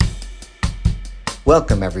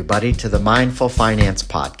Welcome, everybody, to the Mindful Finance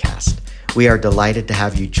Podcast. We are delighted to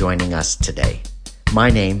have you joining us today.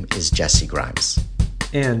 My name is Jesse Grimes.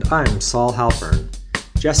 And I'm Saul Halpern.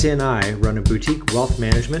 Jesse and I run a boutique wealth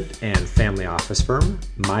management and family office firm,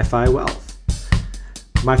 MyFi Wealth.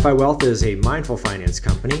 MyFi Wealth is a mindful finance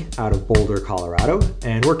company out of Boulder, Colorado,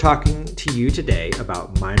 and we're talking to you today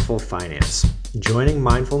about mindful finance, joining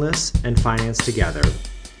mindfulness and finance together,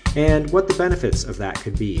 and what the benefits of that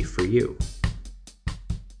could be for you.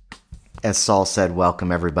 As Saul said,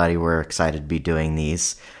 welcome everybody. We're excited to be doing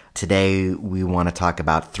these. Today, we want to talk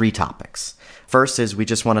about three topics. First is we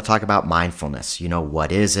just want to talk about mindfulness.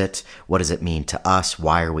 What is it? What does it mean to us?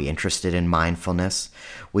 Why are we interested in mindfulness?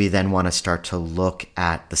 We then want to start to look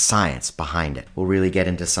at the science behind it. We'll really get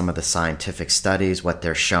into some of the scientific studies, what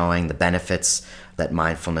they're showing, the benefits that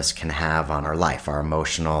mindfulness can have on our life, our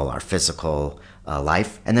emotional, our physical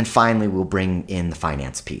life. And then finally, we'll bring in the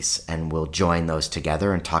finance piece and we'll join those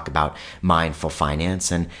together and talk about mindful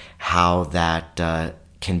finance and how that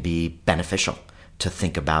can be beneficial to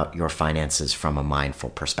think about your finances from a mindful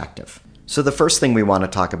perspective. So the first thing we want to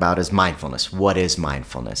talk about is mindfulness. What is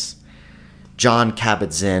mindfulness? Jon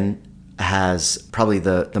Kabat-Zinn has probably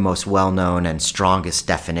the most well-known and strongest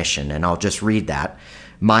definition, and I'll just read that.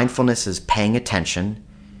 Mindfulness is paying attention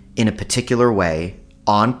in a particular way,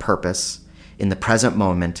 on purpose, in the present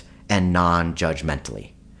moment, and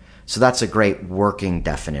non-judgmentally. So that's a great working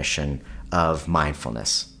definition of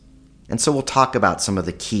mindfulness. And so we'll talk about some of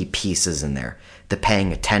the key pieces in there. The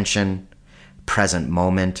paying attention, present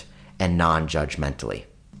moment, and non-judgmentally.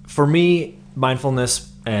 For me,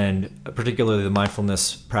 mindfulness, and particularly the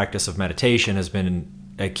mindfulness practice of meditation, has been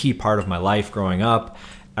a key part of my life growing up.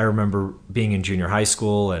 I remember being in junior high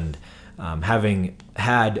school and having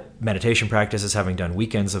had meditation practices, having done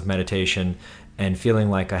weekends of meditation, and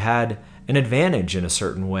feeling like I had an advantage in a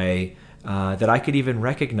certain way that I could even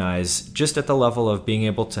recognize just at the level of being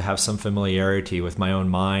able to have some familiarity with my own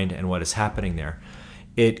mind and what is happening there.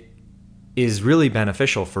 It is really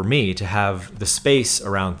beneficial for me to have the space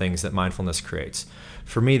around things that mindfulness creates.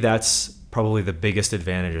 For me, that's probably the biggest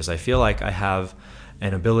advantage, is I feel like I have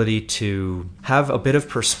an ability to have a bit of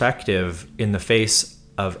perspective in the face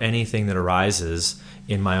of anything that arises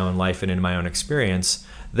in my own life and in my own experience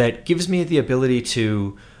that gives me the ability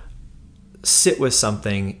to sit with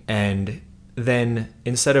something and then,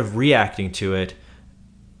 instead of reacting to it,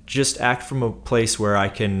 just act from a place where I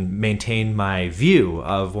can maintain my view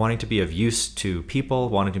of wanting to be of use to people,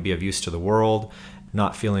 wanting to be of use to the world,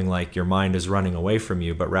 not feeling like your mind is running away from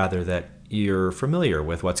you, but rather that you're familiar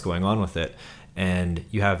with what's going on with it and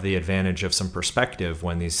you have the advantage of some perspective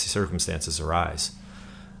when these circumstances arise.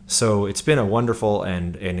 So it's been a wonderful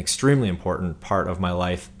and an extremely important part of my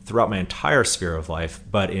life throughout my entire sphere of life,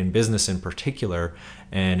 but in business in particular,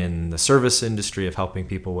 and in the service industry of helping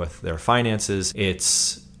people with their finances,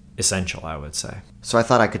 it's essential, I would say. So I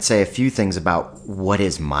thought I could say a few things about what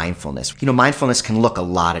is mindfulness. Mindfulness can look a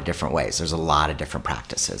lot of different ways. There's a lot of different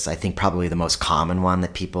practices. I think probably the most common one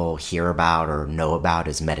that people hear about or know about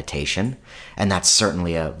is meditation. And that's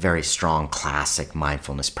certainly a very strong classic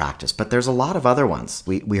mindfulness practice. But there's a lot of other ones.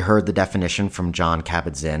 We heard the definition from Jon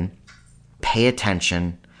Kabat-Zinn. Pay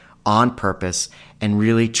attention, on purpose, and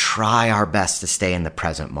really try our best to stay in the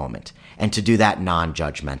present moment, and to do that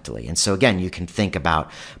non-judgmentally. And so again, you can think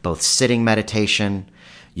about both sitting meditation,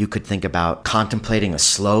 you could think about contemplating a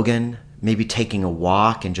slogan, maybe taking a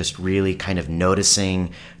walk and just really kind of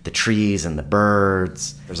noticing the trees and the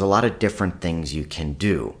birds. There's a lot of different things you can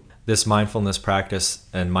do. This mindfulness practice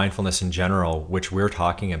and mindfulness in general, which we're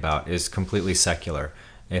talking about, is completely secular.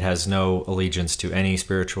 It has no allegiance to any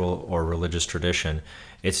spiritual or religious tradition.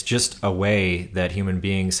 It's just a way that human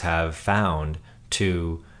beings have found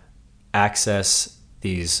to access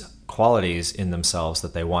these qualities in themselves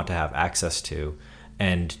that they want to have access to,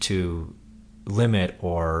 and to limit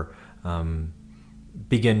or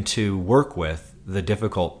begin to work with the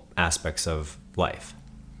difficult aspects of life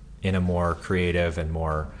in a more creative and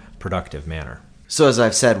more productive manner. So as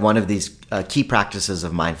I've said, one of these key practices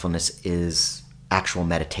of mindfulness is actual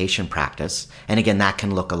meditation practice. And again, that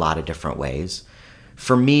can look a lot of different ways.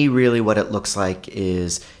 For me, really what it looks like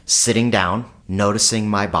is sitting down, noticing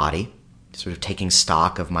my body, sort of taking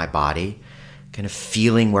stock of my body, kind of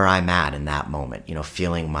feeling where I'm at in that moment,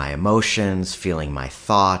 feeling my emotions, feeling my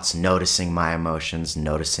thoughts, noticing my emotions,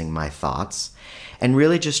 noticing my thoughts, and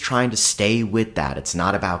really just trying to stay with that. It's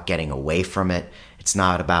not about getting away from it. It's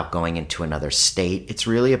not about going into another state. It's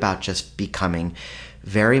really about just becoming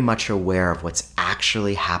very much aware of what's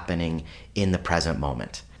actually happening in the present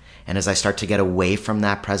moment. And as I start to get away from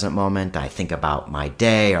that present moment, I think about my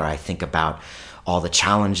day, or I think about all the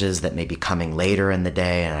challenges that may be coming later in the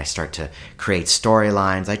day, and I start to create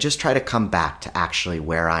storylines. I just try to come back to actually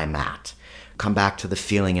where I'm at, come back to the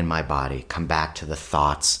feeling in my body, come back to the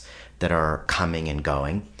thoughts that are coming and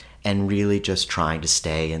going, and really just trying to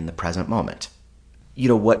stay in the present moment.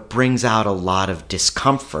 What brings out a lot of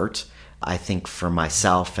discomfort, I think, for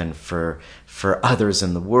myself and for others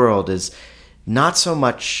in the world is not so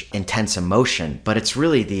much intense emotion, but it's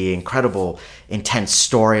really the incredible intense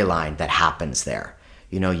storyline that happens there.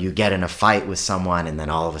 You get in a fight with someone, and then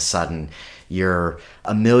all of a sudden you're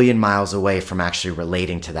a million miles away from actually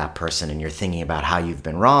relating to that person, and you're thinking about how you've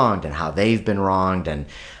been wronged and how they've been wronged, and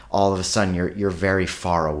all of a sudden you're very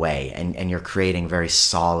far away, and you're creating a very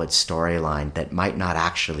solid storyline that might not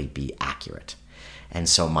actually be accurate. And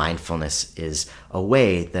so mindfulness is a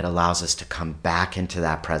way that allows us to come back into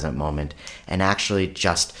that present moment and actually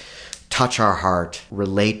just touch our heart,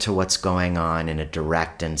 relate to what's going on in a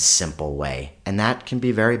direct and simple way. And that can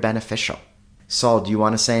be very beneficial. Saul, do you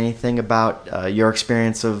want to say anything about your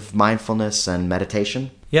experience of mindfulness and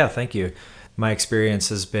meditation? Yeah, thank you. My experience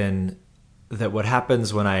has been that what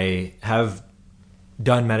happens when I have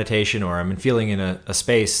done meditation or I'm feeling in a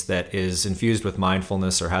space that is infused with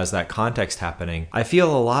mindfulness or has that context happening, I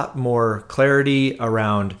feel a lot more clarity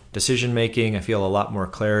around decision making. I feel a lot more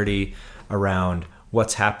clarity around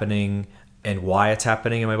what's happening and why it's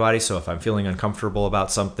happening in my body. So if I'm feeling uncomfortable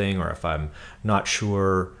about something, or if I'm not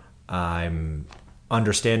sure I'm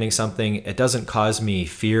understanding something, it doesn't cause me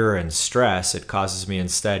fear and stress. It causes me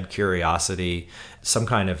instead curiosity. Some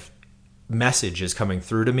kind of message is coming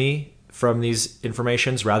through to me from these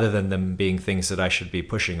informations. Rather than them being things that I should be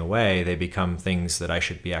pushing away, they become things that I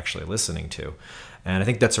should be actually listening to. And I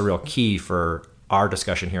think that's a real key for our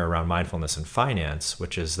discussion here around mindfulness and finance,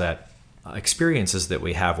 which is that experiences that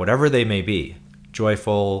we have, whatever they may be,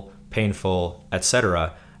 joyful, painful,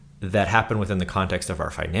 etc., that happen within the context of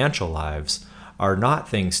our financial lives are not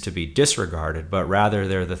things to be disregarded, but rather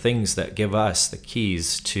they're the things that give us the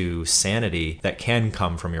keys to sanity that can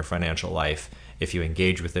come from your financial life if you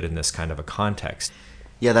engage with it in this kind of a context.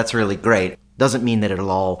 Yeah, that's really great. Doesn't mean that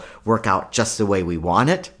it'll all work out just the way we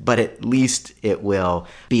want it, but at least it will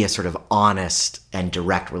be a sort of honest and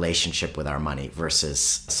direct relationship with our money versus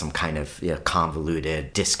some kind of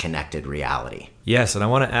convoluted, disconnected reality. Yes, and I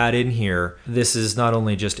want to add in here, this is not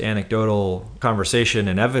only just anecdotal conversation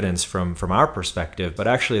and evidence from our perspective, but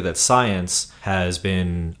actually that science has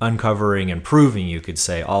been uncovering and proving, you could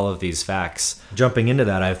say, all of these facts. Jumping into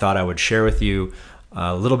that, I thought I would share with you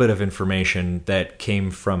a little bit of information that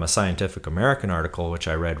came from a Scientific American article, which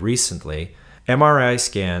I read recently. MRI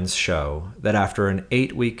scans show that after an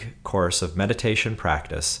 8-week course of meditation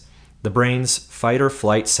practice, the brain's fight or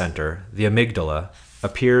flight center, the amygdala,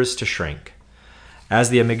 appears to shrink. As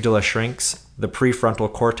the amygdala shrinks, the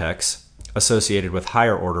prefrontal cortex, associated with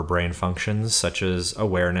higher order brain functions such as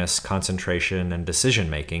awareness, concentration, and decision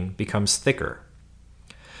making, becomes thicker.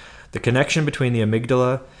 The connection between the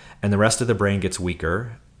amygdala and the rest of the brain gets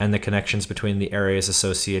weaker, and the connections between the areas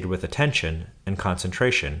associated with attention and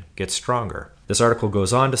concentration get stronger. This article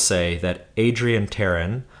goes on to say that Adrian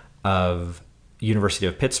Tarrin of University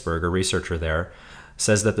of Pittsburgh, a researcher there,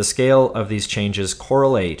 says that the scale of these changes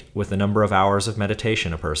correlate with the number of hours of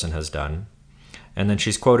meditation a person has done. And then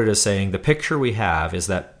she's quoted as saying, "The picture we have is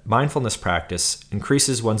that mindfulness practice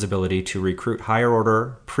increases one's ability to recruit higher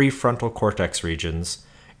order prefrontal cortex regions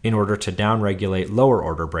in order to downregulate lower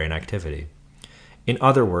order brain activity. In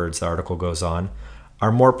other words," the article goes on,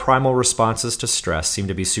 "our more primal responses to stress seem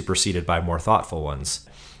to be superseded by more thoughtful ones."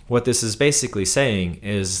 What this is basically saying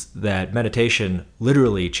is that meditation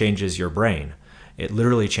literally changes your brain. It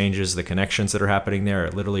literally changes the connections that are happening there.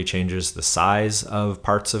 It literally changes the size of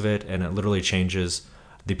parts of it, and it literally changes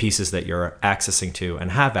the pieces that you're accessing to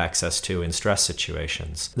and have access to in stress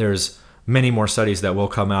situations. There's many more studies that will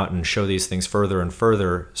come out and show these things further and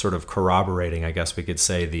further, sort of corroborating, I guess we could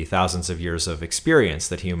say, the thousands of years of experience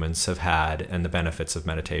that humans have had and the benefits of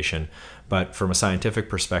meditation. But from a scientific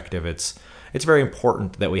perspective, it's very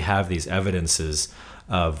important that we have these evidences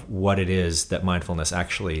of what it is that mindfulness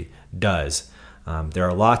actually does. There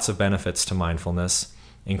are lots of benefits to mindfulness: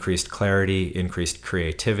 increased clarity, increased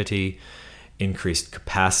creativity, increased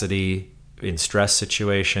capacity in stress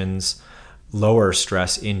situations, lower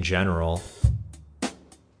stress in general.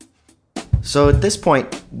 So at this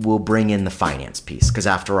point, we'll bring in the finance piece, because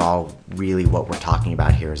after all, really what we're talking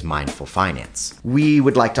about here is mindful finance. We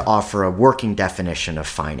would like to offer a working definition of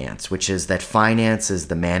finance, which is that finance is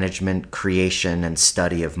the management, creation, and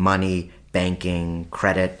study of money, banking,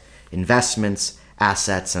 credit, investments,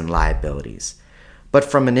 assets, and liabilities. But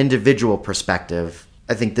from an individual perspective,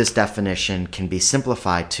 I think this definition can be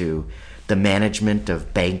simplified to the management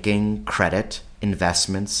of banking, credit,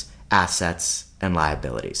 investments, assets, and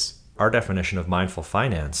liabilities. Our definition of mindful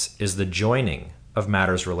finance is the joining of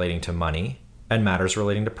matters relating to money and matters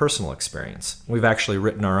relating to personal experience. We've actually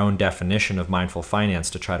written our own definition of mindful finance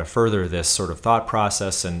to try to further this sort of thought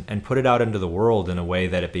process and put it out into the world in a way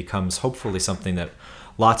that it becomes hopefully something that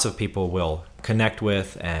lots of people will connect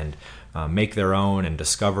with and make their own and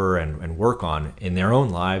discover and work on in their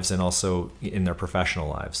own lives and also in their professional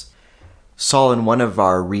lives. Saul, in one of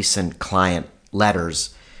our recent client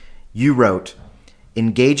letters, you wrote,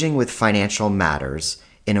 "Engaging with financial matters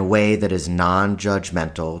in a way that is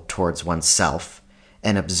non-judgmental towards oneself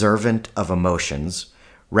and observant of emotions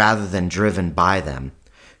rather than driven by them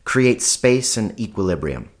creates space and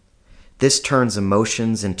equilibrium. This turns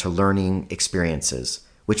emotions into learning experiences,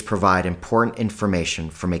 which provide important information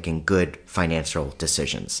for making good financial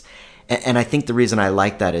decisions." And I think the reason I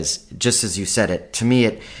like that is, just as you said it, to me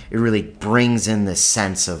it really brings in this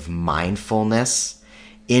sense of mindfulness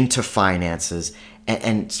into finances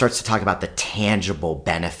and starts to talk about the tangible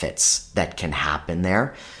benefits that can happen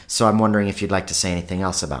there. So I'm wondering if you'd like to say anything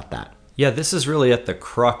else about that. Yeah, this is really at the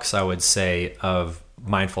crux, I would say, of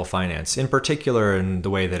mindful finance, in particular in the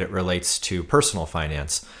way that it relates to personal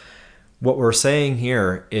finance. What we're saying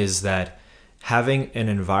here is that having an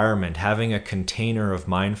environment, having a container of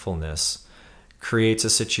mindfulness creates a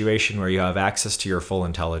situation where you have access to your full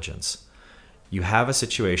intelligence. You have a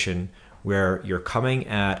situation where you're coming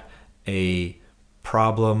at a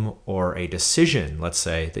problem or a decision, let's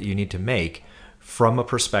say, that you need to make from a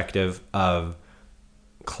perspective of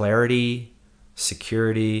clarity,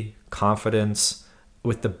 security, confidence,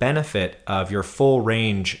 with the benefit of your full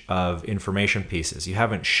range of information pieces. You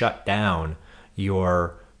haven't shut down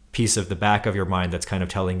your piece of the back of your mind that's kind of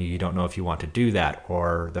telling you don't know if you want to do that,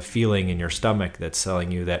 or the feeling in your stomach that's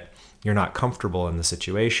telling you that you're not comfortable in the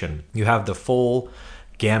situation. You have the full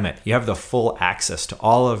gamut. You have the full access to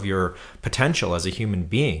all of your potential as a human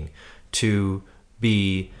being to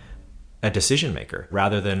be a decision maker,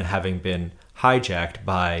 rather than having been hijacked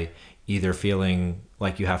by either feeling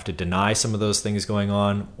like you have to deny some of those things going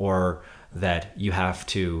on, or that you have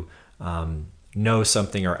to know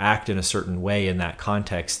something or act in a certain way in that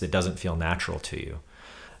context that doesn't feel natural to you.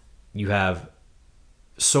 You have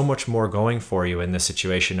so much more going for you in this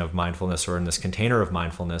situation of mindfulness, or in this container of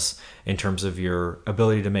mindfulness, in terms of your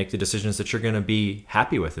ability to make the decisions that you're going to be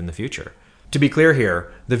happy with in the future. To be clear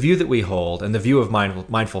here, the view that we hold and the view of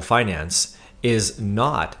mindful finance is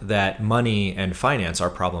not that money and finance are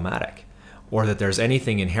problematic, or that there's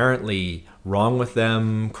anything inherently wrong with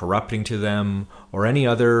them, corrupting to them, or any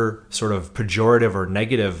other sort of pejorative or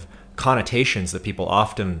negative connotations that people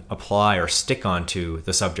often apply or stick onto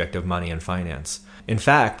the subject of money and finance. In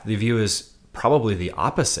fact, the view is probably the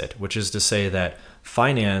opposite, which is to say that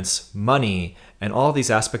finance, money, and all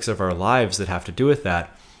these aspects of our lives that have to do with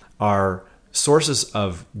that are sources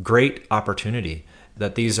of great opportunity,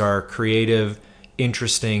 that these are creative,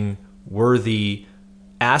 interesting, worthy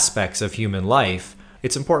aspects of human life.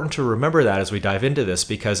 It's important to remember that as we dive into this,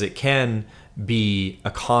 because it can be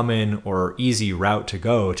a common or easy route to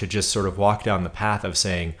go to just sort of walk down the path of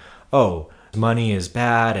saying, oh, money is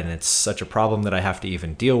bad and it's such a problem that I have to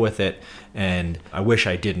even deal with it, and I wish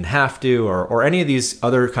I didn't have to, or any of these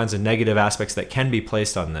other kinds of negative aspects that can be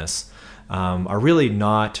placed on this are really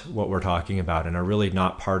not what we're talking about, and are really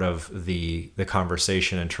not part of the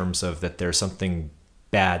conversation in terms of that there's something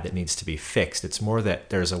bad that needs to be fixed. It's more that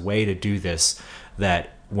there's a way to do this that,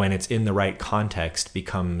 when it's in the right context,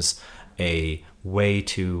 becomes a way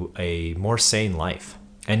to a more sane life,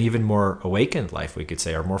 and even more awakened life, we could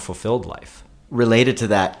say, or more fulfilled life. Related to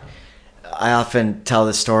that, I often tell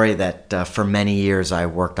the story that for many years I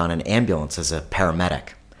worked on an ambulance as a paramedic,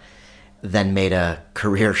 then made a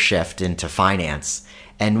career shift into finance.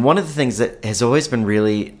 And one of the things that has always been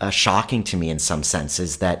really shocking to me in some sense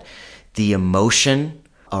is that the emotion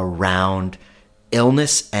around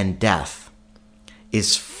illness and death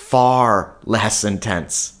is far less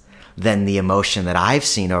intense than the emotion that I've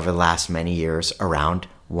seen over the last many years around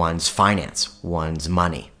one's finance, one's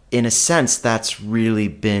money. In a sense, that's really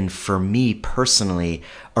been, for me personally,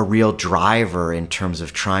 a real driver in terms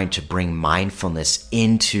of trying to bring mindfulness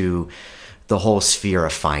into the whole sphere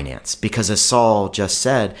of finance. Because as Saul just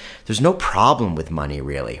said, there's no problem with money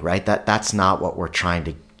really, right? That's not what we're trying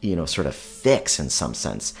to, sort of fix in some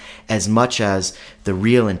sense, as much as the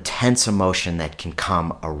real intense emotion that can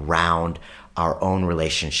come around our own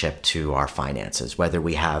relationship to our finances, whether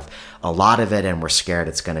we have a lot of it and we're scared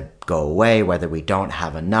it's going to go away, whether we don't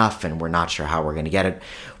have enough and we're not sure how we're going to get it,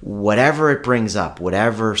 whatever it brings up,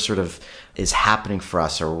 whatever sort of is happening for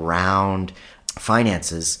us around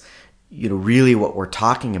finances, Really what we're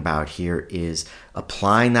talking about here is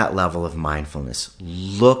applying that level of mindfulness,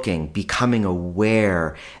 becoming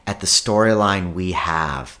aware at the storyline we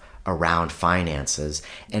have around finances,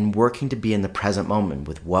 and working to be in the present moment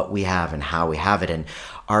with what we have and how we have it. And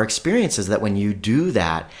our experience is that when you do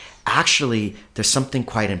that, actually there's something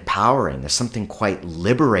quite empowering, there's something quite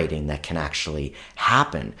liberating that can actually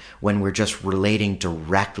happen when we're just relating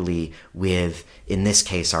directly with, in this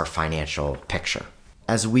case, our financial picture.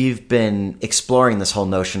 As we've been exploring this whole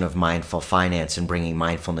notion of mindful finance and bringing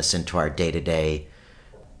mindfulness into our day-to-day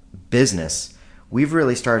business, we've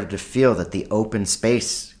really started to feel that the open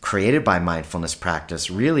space created by mindfulness practice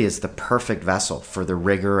really is the perfect vessel for the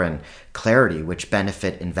rigor and clarity which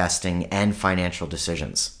benefit investing and financial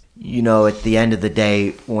decisions. At the end of the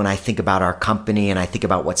day, when I think about our company and I think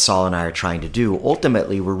about what Saul and I are trying to do,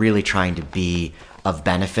 ultimately we're really trying to be of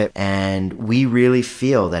benefit. And we really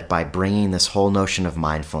feel that by bringing this whole notion of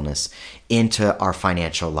mindfulness into our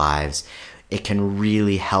financial lives, it can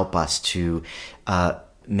really help us to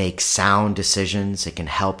make sound decisions. It can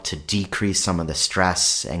help to decrease some of the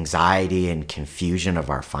stress, anxiety, and confusion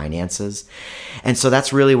of our finances. And so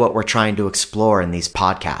that's really what we're trying to explore in these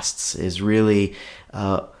podcasts, is really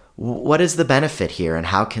what is the benefit here and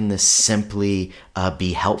how can this simply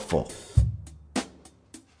be helpful?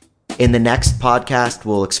 In the next podcast,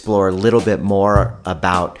 we'll explore a little bit more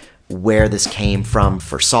about where this came from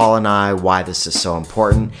for Saul and I, why this is so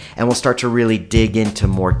important, and we'll start to really dig into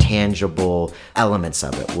more tangible elements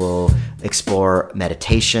of it. We'll explore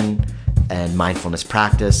meditation and mindfulness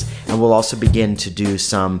practice, and we'll also begin to do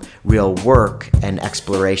some real work and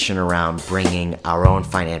exploration around bringing our own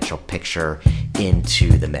financial picture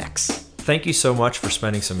into the mix. Thank you so much for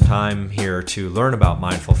spending some time here to learn about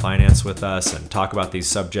mindful finance with us and talk about these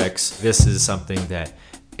subjects. This is something that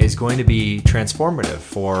is going to be transformative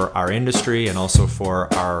for our industry and also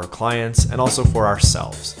for our clients and also for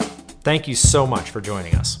ourselves. Thank you so much for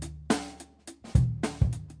joining us.